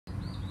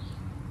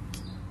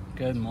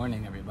Good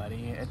morning,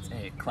 everybody. It's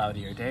a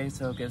cloudier day,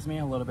 so it gives me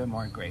a little bit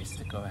more grace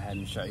to go ahead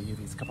and show you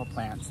these couple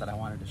plants that I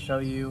wanted to show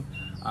you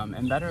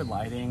in better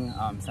lighting,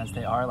 since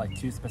they are like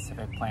two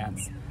specific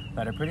plants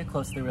that are pretty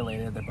closely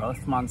related. They're both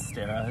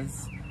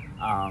Monsteras,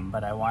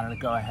 but I wanted to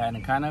go ahead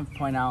and kind of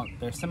point out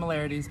their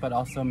similarities, but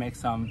also make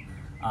some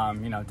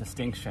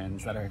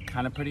distinctions that are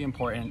kind of pretty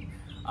important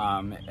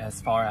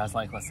as far as,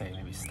 like, let's say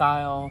maybe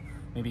style,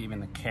 maybe even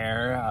the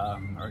care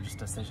or just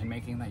decision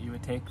making that you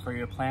would take for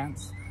your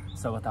plants.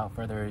 So without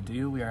further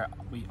ado,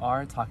 we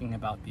are talking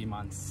about the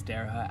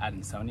Monstera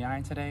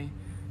adansonii today,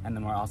 and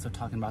then we're also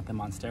talking about the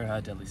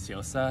Monstera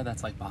deliciosa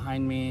that's like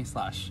behind me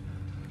slash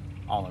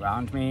all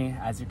around me.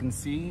 As you can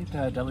see,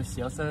 the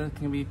deliciosa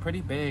can be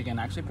pretty big and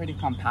actually pretty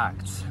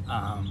compact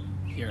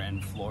here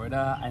in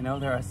Florida. I know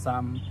there are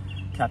some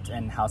kept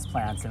in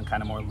houseplants in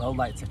kind of more low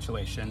light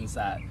situations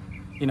that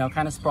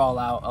kind of sprawl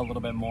out a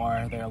little bit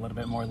more. They're a little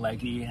bit more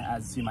leggy,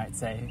 as you might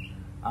say,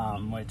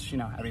 which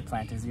every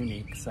plant is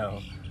unique,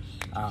 so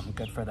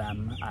good for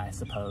them, I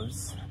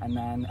suppose. And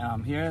then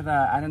here, the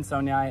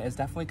adansonii is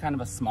definitely kind of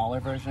a smaller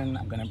version.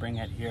 I'm going to bring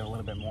it here a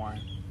little bit more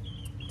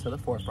to the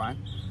forefront.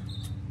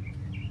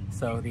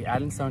 So the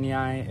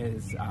adansonii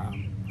is,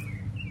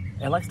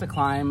 it likes to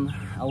climb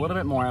a little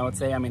bit more, I would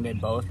say. I mean, they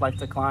both like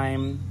to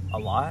climb a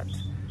lot,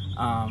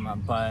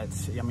 but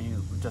I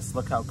mean, just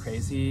look how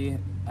crazy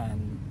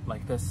and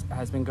like this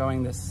has been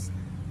going. This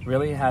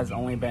really has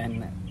only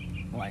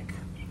been like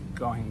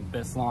going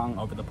this long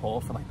over the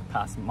pole for like the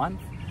past month.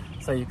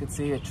 So you can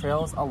see it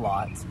trails a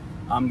lot.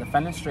 The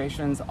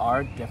fenestrations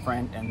are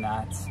different in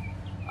that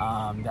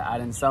the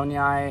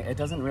adansonii, it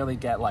doesn't really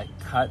get like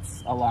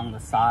cuts along the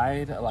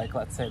side like,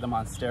 let's say, the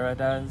Monstera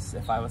does.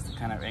 If I was to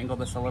kind of angle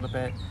this a little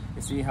bit,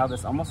 you see how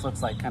this almost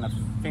looks like kind of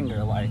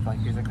finger-like,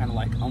 like these are kind of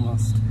like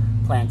almost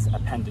plant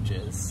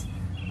appendages.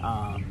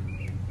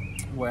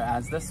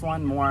 Whereas this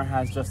one more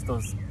has just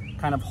those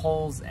kind of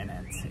holes in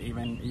it.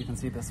 Even you can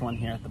see this one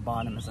here at the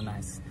bottom is a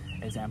nice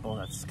example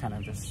that's kind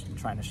of just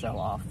trying to show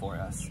off for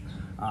us.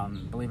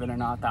 Believe it or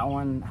not, that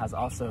one has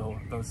also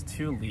those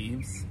two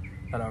leaves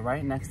that are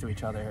right next to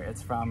each other.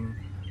 It's from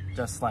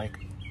just like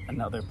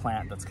another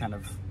plant that's kind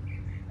of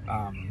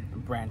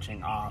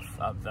branching off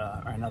of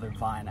or another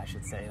vine, I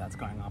should say, that's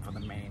going off of the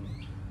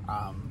main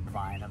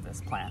vine of this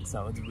plant.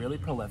 So it's really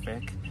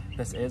prolific.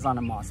 This is on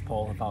a moss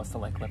pole. If I was to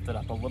like lift it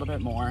up a little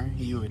bit more,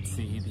 you would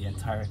see the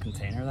entire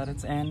container that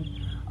it's in,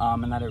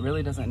 and that it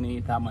really doesn't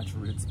need that much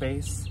root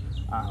space.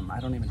 I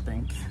don't even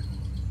think,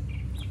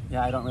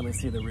 I don't really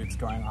see the roots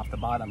growing off the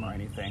bottom or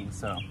anything,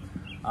 so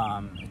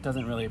it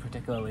doesn't really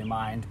particularly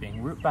mind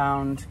being root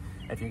bound.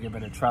 If you give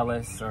it a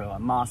trellis or a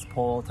moss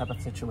pole type of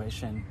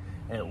situation,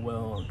 it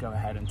will go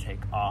ahead and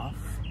take off.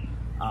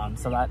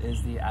 So that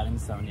is the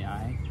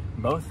adansonii.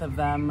 Both of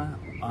them,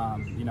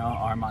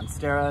 are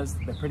Monsteras.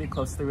 They're pretty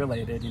closely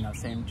related,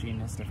 same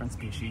genus, different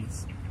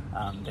species.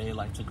 They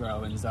like to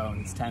grow in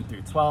zones 10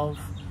 through 12,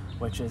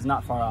 which is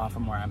not far off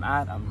from where I'm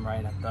at. I'm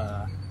right at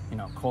the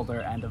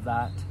colder end of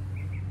that.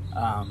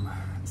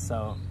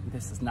 So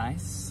this is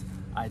nice.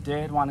 I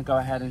did want to go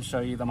ahead and show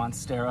you the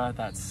Monstera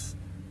that's,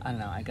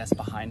 I guess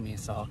behind me,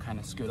 so I'll kind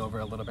of scoot over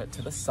a little bit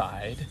to the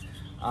side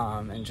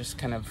and just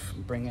kind of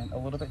bring it a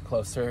little bit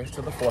closer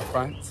to the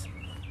forefront.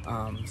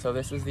 So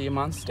this is the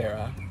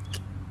Monstera.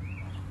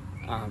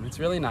 It's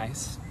really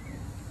nice.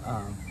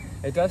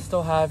 It does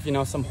still have,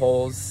 some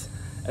holes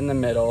in the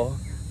middle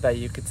that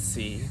you could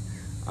see.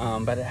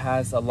 But it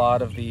has a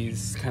lot of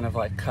these kind of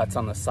like cuts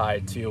on the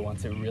side too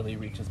once it really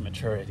reaches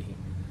maturity.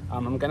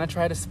 I'm gonna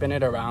try to spin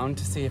it around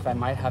to see if I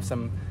might have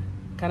some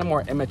kind of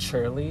more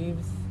immature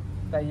leaves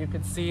that you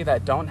could see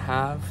that don't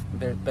have,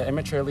 the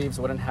immature leaves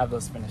wouldn't have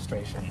those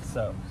fenestrations.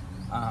 So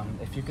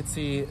if you could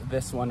see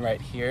this one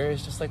right here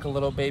is just like a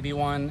little baby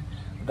one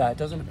that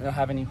doesn't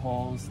have any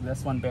holes.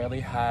 This one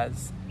barely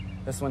has,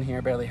 this one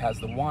here barely has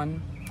the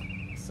one.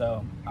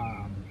 So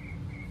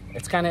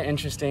it's kind of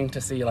interesting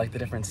to see like the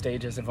different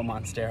stages of a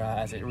Monstera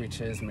as it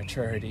reaches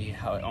maturity,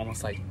 how it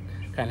almost like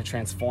kind of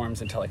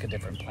transforms into like a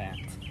different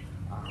plant.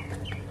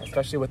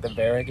 Especially with the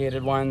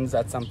variegated ones,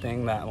 that's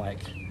something that like,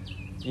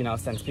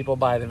 since people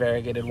buy the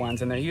variegated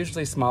ones and they're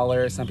usually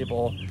smaller, some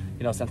people,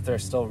 since they're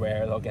still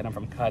rare, they'll get them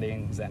from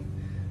cuttings, and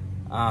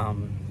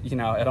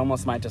it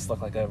almost might just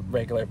look like a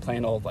regular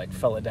plain old like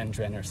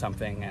philodendron or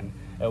something, and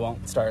it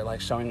won't start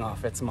like showing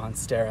off its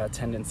Monstera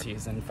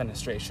tendencies and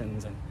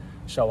fenestrations and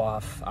show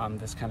off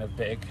this kind of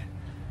big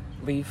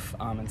leaf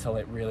until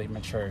it really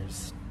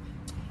matures.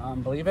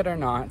 Believe it or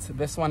not,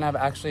 this one I've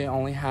actually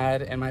only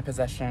had in my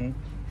possession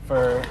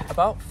for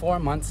about 4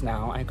 months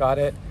now. I got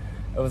it.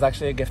 It was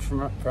actually a gift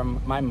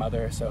from my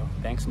mother, so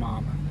thanks,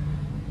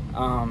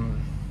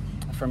 Mom,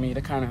 for me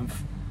to kind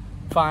of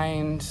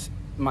find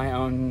my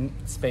own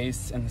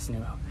space in this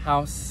new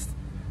house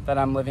that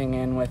I'm living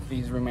in with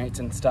these roommates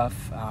and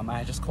stuff.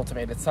 I just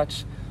cultivated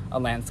such a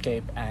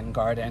landscape and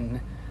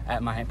garden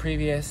at my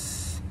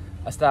previous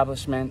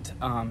establishment,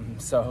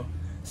 so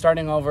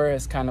starting over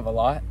is kind of a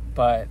lot,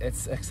 but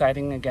it's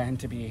exciting again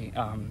to be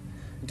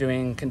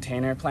doing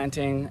container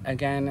planting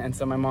again, and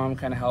so my mom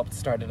kind of helped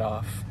start it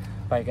off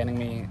by getting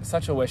me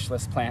such a wish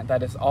list plant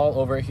that is all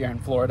over here in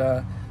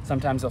Florida.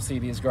 Sometimes you'll see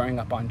these growing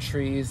up on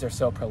trees. They're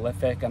so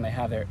prolific and they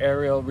have their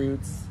aerial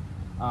roots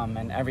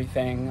and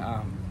everything.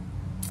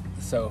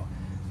 So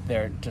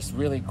they're just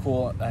really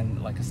cool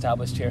and like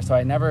established here. So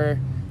I never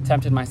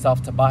tempted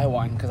myself to buy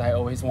one because I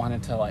always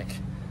wanted to like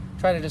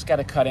try to just get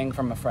a cutting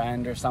from a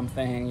friend or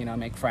something, you know,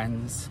 make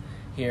friends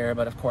here.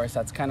 But of course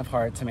that's kind of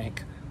hard to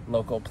make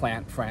local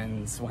plant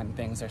friends when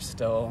things are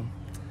still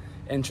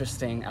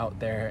interesting out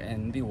there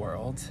in the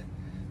world.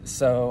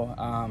 So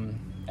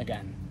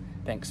again,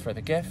 thanks for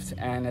the gift,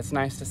 and it's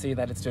nice to see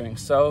that it's doing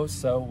so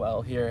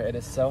well here. It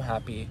is so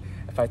happy.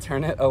 If I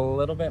turn it a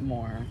little bit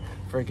more,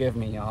 forgive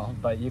me y'all,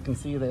 but you can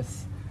see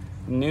this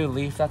new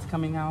leaf that's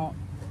coming out.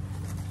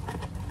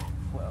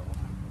 Whoa.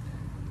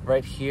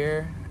 Right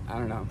here, I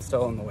don't know, I'm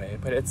still in the way,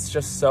 but it's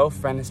just so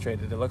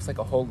fenestrated. It looks like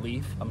a whole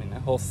leaf, I mean a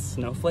whole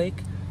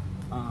snowflake.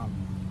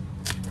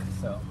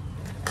 So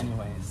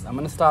anyways, I'm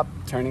gonna stop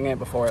turning it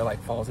before it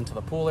like falls into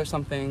the pool or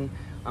something.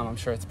 I'm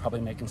sure it's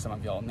probably making some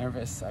of y'all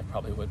nervous. I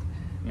probably would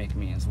make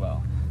me as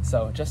well.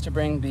 So just to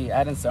bring the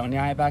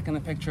adansonii back in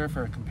the picture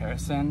for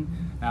comparison,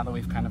 now that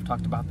we've kind of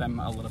talked about them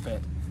a little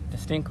bit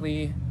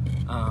distinctly,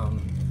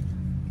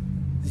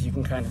 you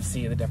can kind of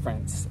see the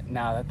difference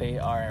now that they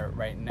are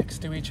right next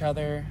to each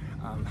other,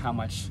 how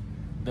much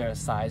their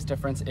size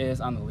difference is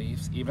on the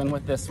leaves. Even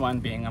with this one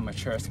being a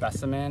mature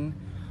specimen,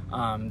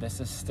 this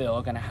is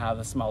still gonna have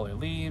the smaller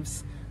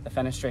leaves. The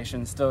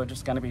fenestration is still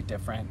just gonna be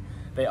different.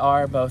 They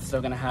are both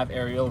still gonna have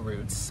aerial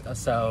roots.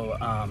 So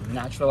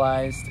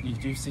naturalized, you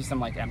do see some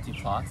like empty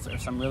plots or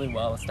some really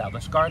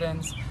well-established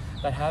gardens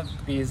that have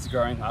bees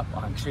growing up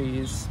on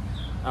trees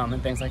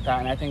and things like that.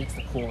 And I think it's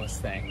the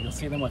coolest thing. You'll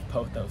see them with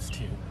pothos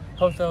too.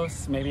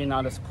 Pothos, maybe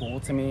not as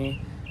cool to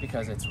me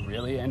because it's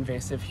really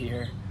invasive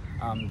here.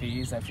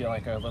 These I feel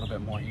like are a little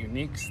bit more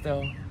unique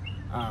still.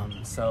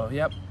 So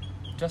yep,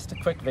 just a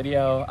quick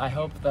video. I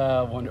hope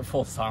the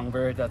wonderful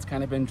songbird that's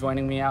kind of been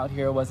joining me out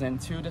here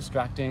wasn't too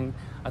distracting.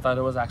 I thought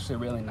it was actually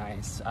really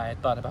nice. I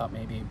had thought about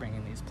maybe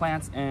bringing these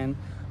plants in,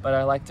 but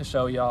I like to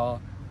show y'all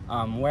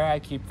where I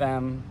keep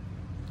them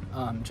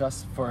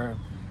just for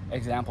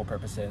example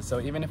purposes.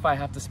 So even if I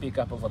have to speak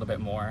up a little bit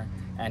more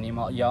and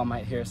y'all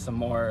might hear some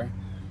more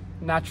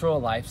natural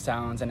life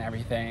sounds and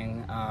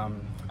everything,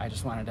 I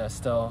just wanted to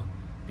still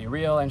be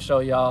real and show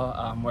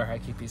y'all where I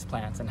keep these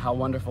plants and how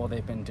wonderful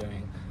they've been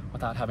doing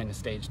without having to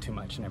stage too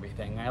much and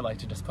everything. I like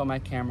to just put my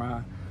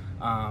camera,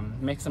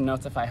 make some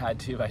notes if I had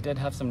to. I did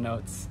have some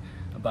notes,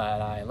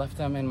 but I left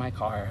them in my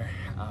car,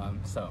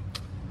 so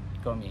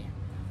go me.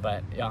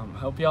 But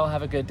hope y'all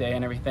have a good day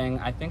and everything.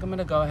 I think I'm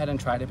gonna go ahead and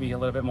try to be a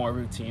little bit more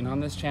routine on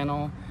this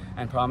channel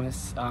and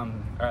promise,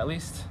 or at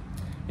least,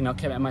 you know,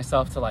 commit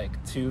myself to like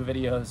 2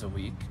 videos a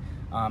week,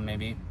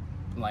 maybe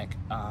like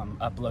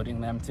uploading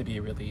them to be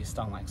released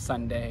on like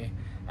Sunday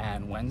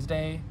and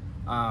Wednesday.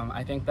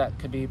 I think that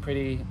could be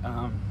pretty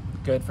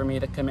good for me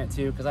to commit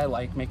to because I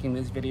like making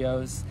these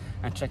videos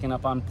and checking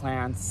up on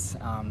plants.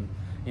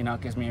 You know,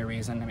 it gives me a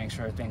reason to make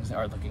sure things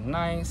are looking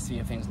nice, see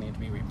if things need to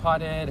be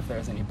repotted, if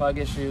there's any bug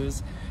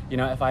issues. You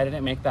know, if I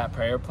didn't make that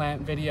prayer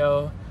plant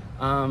video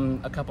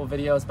a couple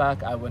videos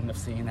back, I wouldn't have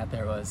seen that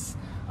there was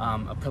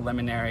a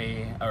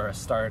preliminary or a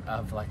start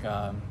of like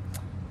a,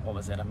 what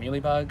was it, a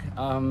mealybug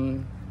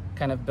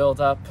kind of build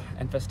up,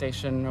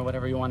 infestation, or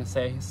whatever you want to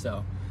say.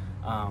 So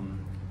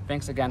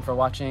thanks again for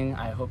watching.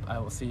 I hope I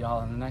will see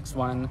y'all in the next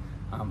one.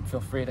 Feel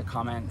free to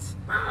comment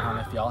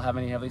if y'all have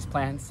any of these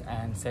plants,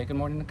 and say good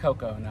morning to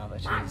Coco now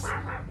that she's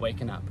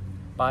waking up.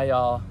 Bye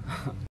y'all.